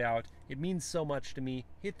I put out. It means so much to me.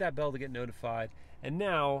 Hit that bell to get notified. And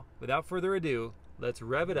now, without further ado, let's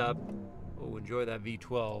rev it up. Oh, enjoy that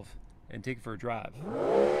V12 and take it for a drive.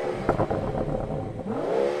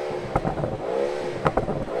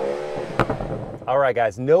 All right,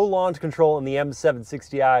 guys, no launch control in the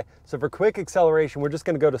M760i. So for quick acceleration, we're just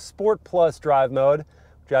gonna go to Sport Plus drive mode,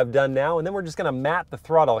 which I've done now, and then we're just gonna mat the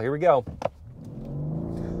throttle. Here we go.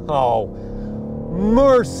 Oh,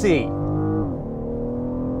 mercy.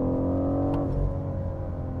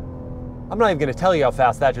 I'm not even gonna tell you how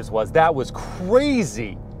fast that just was. That was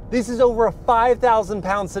crazy. This is over a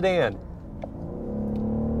 5,000-pound sedan.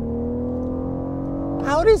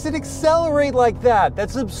 How does it accelerate like that?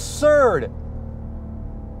 That's absurd.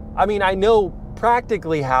 I mean, I know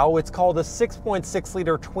practically how. It's called a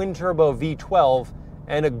 6.6-liter twin-turbo V12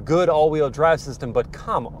 and a good all-wheel drive system, but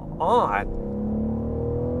come on.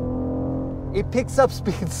 It picks up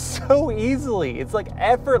speed so easily. It's like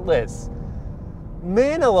effortless.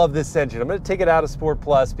 Man, I love this engine. I'm gonna take it out of Sport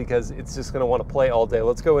Plus because it's just gonna wanna play all day.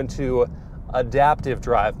 Let's go into adaptive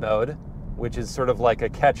drive mode, which is sort of like a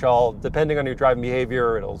catch-all. Depending on your driving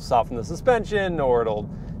behavior, it'll soften the suspension, or it'll,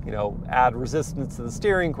 you know, add resistance to the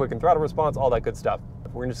steering, quicken throttle response, all that good stuff.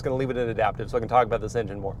 We're just gonna leave it in adaptive so I can talk about this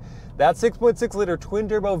engine more. That 6.6-liter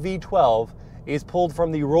twin-turbo V12 is pulled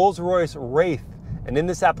from the Rolls-Royce Wraith, and in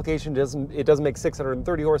this application, it doesn't make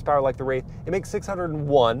 630 horsepower like the Wraith. It makes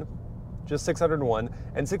 601, just 601,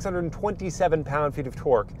 and 627 pound-feet of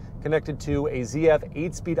torque, connected to a ZF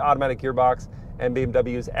 8-speed automatic gearbox and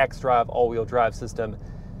BMW's xDrive all-wheel drive system.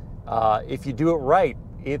 If you do it right,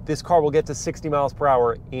 this car will get to 60 miles per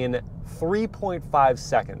hour in 3.5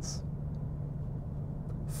 seconds.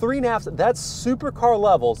 3.5, that's supercar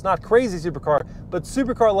levels, not crazy supercar, but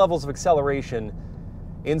supercar levels of acceleration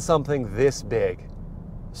in something this big.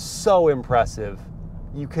 So impressive.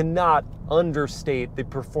 You cannot understate the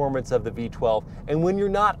performance of the V12. And when you're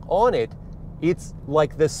not on it, it's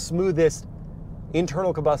like the smoothest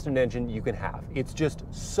internal combustion engine you can have. It's just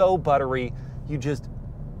so buttery. You just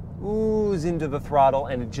ooze into the throttle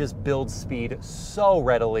and it just builds speed so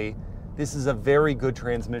readily. This is a very good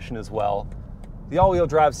transmission as well. The all-wheel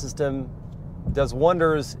drive system does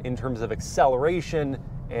wonders in terms of acceleration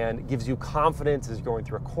and gives you confidence as you're going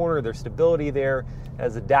through a corner. There's stability there. It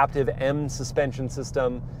has adaptive M suspension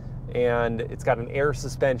system, and it's got an air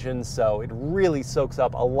suspension, so it really soaks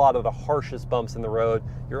up a lot of the harshest bumps in the road.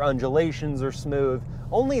 Your undulations are smooth.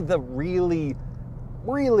 Only the really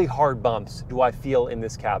really hard bumps do I feel in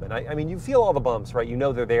this cabin. I mean, you feel all the bumps, right? You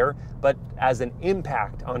know they're there, but as an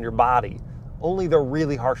impact on your body, only the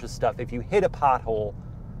really harshest stuff. If you hit a pothole,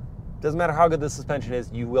 doesn't matter how good the suspension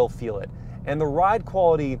is, you will feel it. And the ride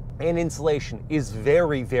quality and insulation is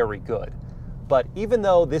very, very good. But even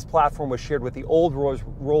though this platform was shared with the old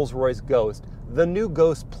Rolls-Royce Ghost, the new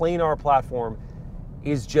Ghost planar platform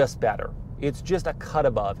is just better. It's just a cut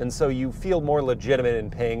above, and so you feel more legitimate in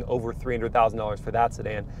paying over $300,000 for that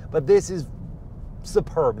sedan. But this is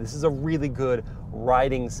superb. This is a really good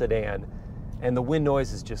riding sedan, and the wind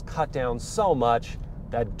noise is just cut down so much.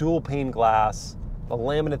 That dual pane glass, the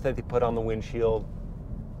laminate that they put on the windshield,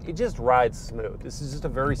 it just rides smooth. This is just a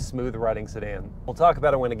very smooth riding sedan. We'll talk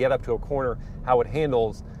about it when I get up to a corner, how it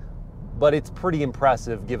handles, but it's pretty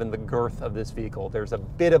impressive given the girth of this vehicle. There's a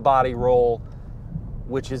bit of body roll,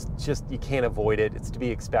 which is just, you can't avoid it. It's to be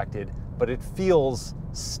expected, but it feels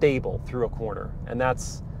stable through a corner. And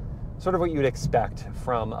that's sort of what you'd expect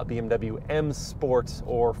from a BMW M Sport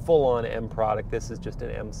or full-on M product. This is just an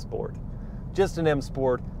M Sport. Just an M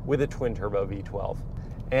Sport with a twin-turbo V12.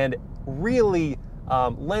 And really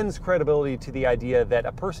lends credibility to the idea that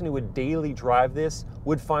a person who would daily drive this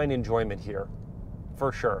would find enjoyment here,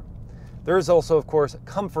 for sure. There is also, of course,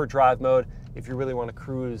 comfort drive mode if you really want to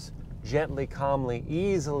cruise gently, calmly,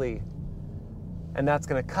 easily. And that's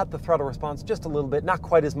going to cut the throttle response just a little bit, not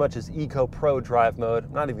quite as much as Eco Pro drive mode.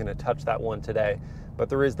 I'm not even going to touch that one today, but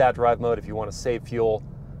there is that drive mode if you want to save fuel,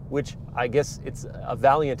 which I guess it's a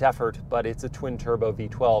valiant effort, but it's a twin turbo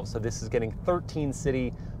V12. So this is getting 13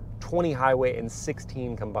 city, 20 highway, and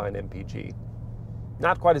 16 combined MPGe.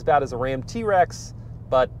 Not quite as bad as a Ram T-Rex,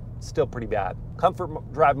 but still pretty bad.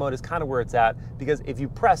 Comfort drive mode is kind of where it's at, because if you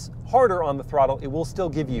press harder on the throttle, it will still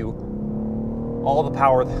give you all the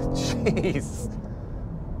power jeez,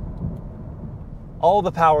 all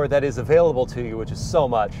the power that is available to you, which is so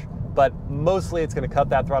much, but mostly it's going to cut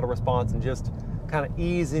that throttle response and just kind of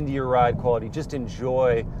ease into your ride quality. Just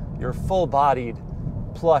enjoy your full-bodied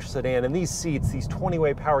plush sedan. And these seats, these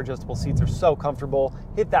 20-way power adjustable seats, are so comfortable.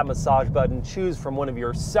 Hit that massage button, choose from one of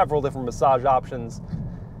your several different massage options,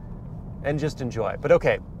 and just enjoy. But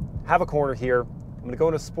okay, have a corner here. I'm gonna go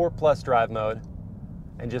into Sport Plus drive mode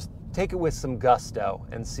and just take it with some gusto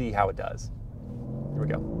and see how it does. Here we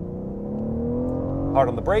go. Hard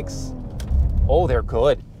on the brakes. Oh, they're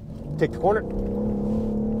good. Take the corner.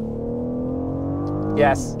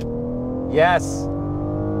 Yes. Yes.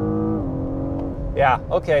 Yeah,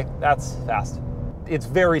 okay, that's fast. It's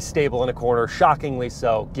very stable in a corner, shockingly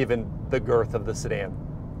so, given the girth of the sedan.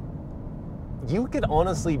 You could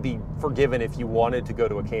honestly be forgiven if you wanted to go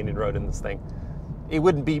to a canyon road in this thing. It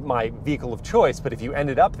wouldn't be my vehicle of choice, but if you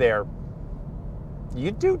ended up there,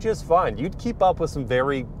 you'd do just fine. You'd keep up with some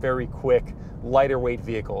very, very quick, lighter weight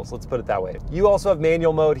vehicles, let's put it that way. You also have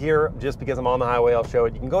manual mode here. Just because I'm on the highway, I'll show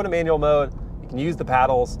it. You can go to manual mode, you can use the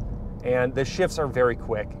paddles, and the shifts are very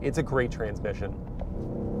quick. It's a great transmission.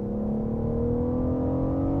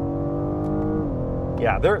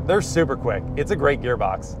 Yeah, they're super quick. It's a great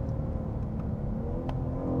gearbox.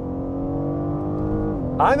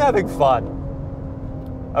 I'm having fun.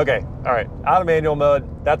 Okay, all right, out of manual mode.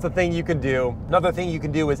 That's a thing you can do. Another thing you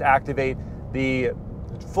can do is activate the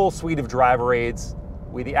full suite of driver aids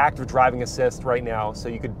with the active driving assist right now. So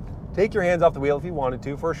you could take your hands off the wheel if you wanted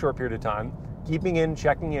to for a short period of time, keeping in,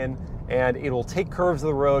 checking in, and it will take curves of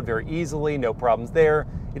the road very easily, no problems there.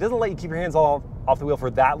 It doesn't let you keep your hands all off the wheel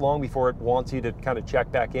for that long before it wants you to kind of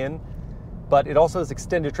check back in. But it also has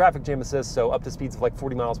extended traffic jam assist, so up to speeds of like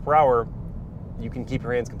 40 miles per hour, you can keep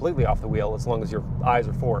your hands completely off the wheel as long as your eyes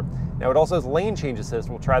are forward. Now it also has lane change assist.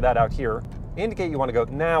 We'll try that out here. Indicate you want to go,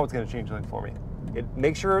 now it's going to change lane for me. It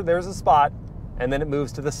makes sure there's a spot, and then it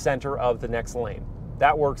moves to the center of the next lane.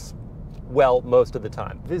 That works well most of the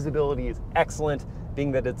time. Visibility is excellent,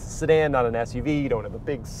 being that it's a sedan, not an SUV. You don't have a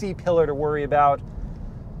big C-pillar to worry about.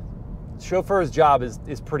 Chauffeur's job is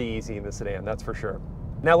pretty easy in the sedan, that's for sure.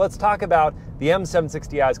 Now let's talk about the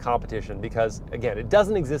M760i's competition, because again, it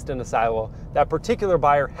doesn't exist in a silo. That particular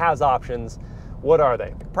buyer has options. What are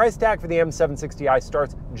they? Price tag for the M760i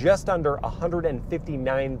starts just under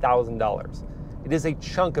 $159,000. It is a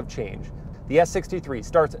chunk of change. The S63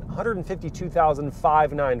 starts at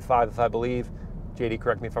 $152,595, if I believe. JD,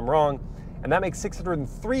 correct me if I'm wrong. And that makes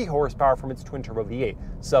 603 horsepower from its twin-turbo V8.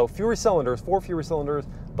 So fewer cylinders, 4 fewer cylinders,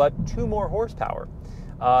 but 2 more horsepower.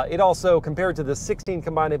 It also, compared to the 16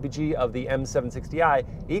 combined MPGe of the M760i,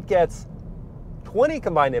 it gets 20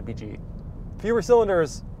 combined MPGe. Fewer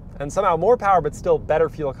cylinders and somehow more power, but still better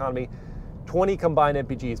fuel economy. 20 combined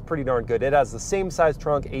MPGe is pretty darn good. It has the same size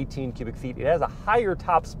trunk, 18 cubic feet. It has a higher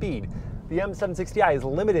top speed. the M760i is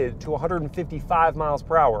limited to 155 miles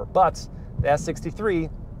per hour, but the S63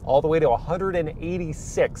 all the way to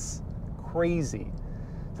 186. Crazy.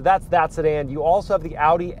 So that's that sedan. You also have the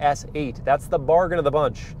Audi S8. That's the bargain of the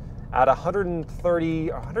bunch at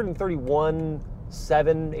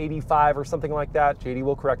 131,785 or something like that. JD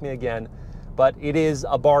will correct me again, but it is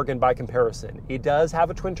a bargain by comparison. It does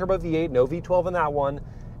have a twin turbo V8, no V12 in that one,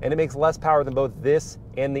 and it makes less power than both this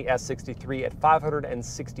and the S63 at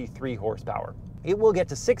 563 horsepower. It will get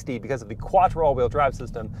to 60 because of the Quattro all-wheel drive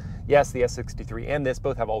system. Yes, the S63 and this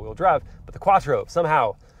both have all-wheel drive, but the Quattro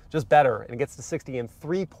somehow just better, and it gets to 60 in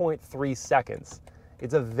 3.3 seconds.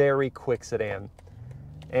 It's a very quick sedan.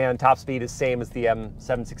 And top speed is same as the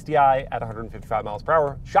M760i at 155 miles per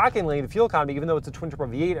hour. Shockingly, the fuel economy, even though it's a twin turbo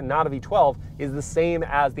V8 and not a V12, is the same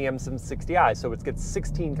as the M760i, so it gets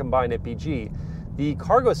 16 combined MPGe. The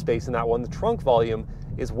cargo space in that one, the trunk volume,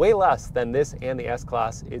 is way less than this and the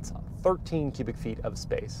S-Class. It's 13 cubic feet of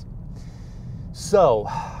space. So,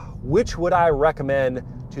 which would I recommend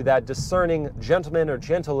to that discerning gentleman or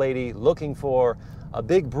gentle lady looking for a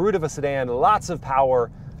big brute of a sedan, lots of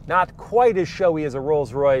power, not quite as showy as a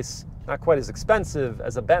Rolls-Royce, not quite as expensive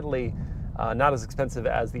as a Bentley, not as expensive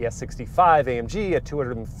as the S65 AMG at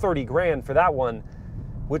 230 grand for that one?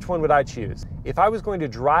 Which one would I choose? If I was going to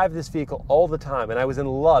drive this vehicle all the time and I was in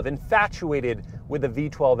love, infatuated with the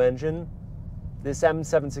V12 engine, this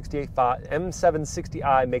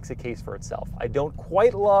M760i makes a case for itself. I don't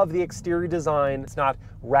quite love the exterior design. It's not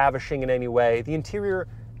ravishing in any way. The interior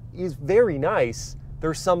is very nice.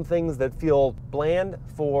 There's some things that feel bland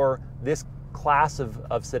for this class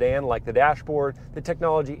of sedan, like the dashboard. The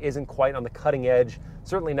technology isn't quite on the cutting edge,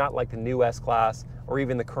 certainly not like the new S-Class or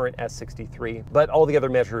even the current S63, but all the other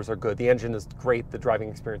measures are good. The engine is great, the driving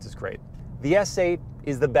experience is great. The S8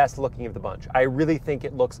 is the best looking of the bunch. I really think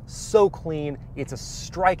it looks so clean. It's a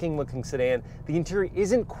striking looking sedan. The interior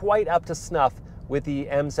isn't quite up to snuff with the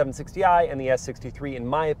M760i and the S63 in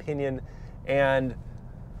my opinion, and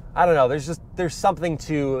I don't know, there's something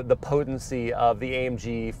to the potency of the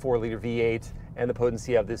AMG 4-liter V8 and the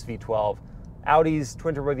potency of this V12. Audi's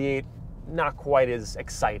twin turbo V8, not quite as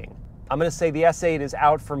exciting. I'm gonna say the S8 is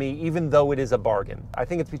out for me, even though it is a bargain. I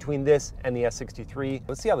think it's between this and the S63.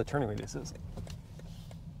 Let's see how the turning radius is.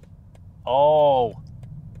 Oh,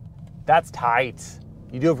 that's tight.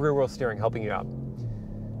 You do have rear wheel steering helping you out.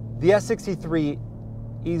 The S63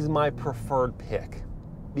 is my preferred pick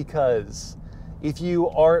because if you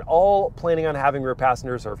are at all planning on having rear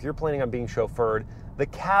passengers or if you're planning on being chauffeured, the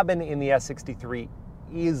cabin in the S63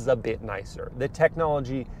 is a bit nicer. The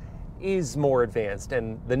technology is more advanced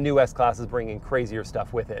and the new S-Class is bringing crazier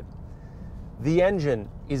stuff with it. The engine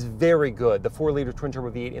is very good. The 4-liter twin-turbo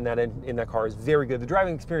V8 in that car is very good. The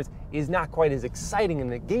driving experience is not quite as exciting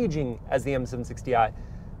and engaging as the M760i,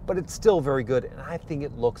 but it's still very good and I think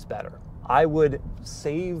it looks better. I would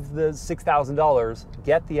save the $6,000,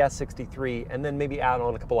 get the S63, and then maybe add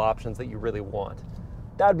on a couple options that you really want.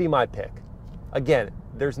 That would be my pick. Again,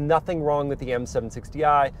 there's nothing wrong with the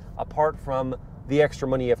M760i apart from the extra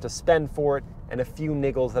money you have to spend for it and a few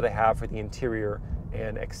niggles that I have for the interior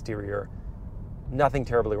and exterior. Nothing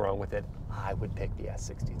terribly wrong with it. I would pick the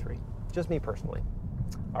S63, just me personally.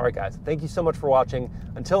 All right, guys, thank you so much for watching.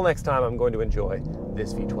 Until next time, I'm going to enjoy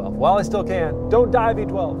this V12. While I still can, don't die,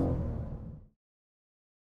 V12.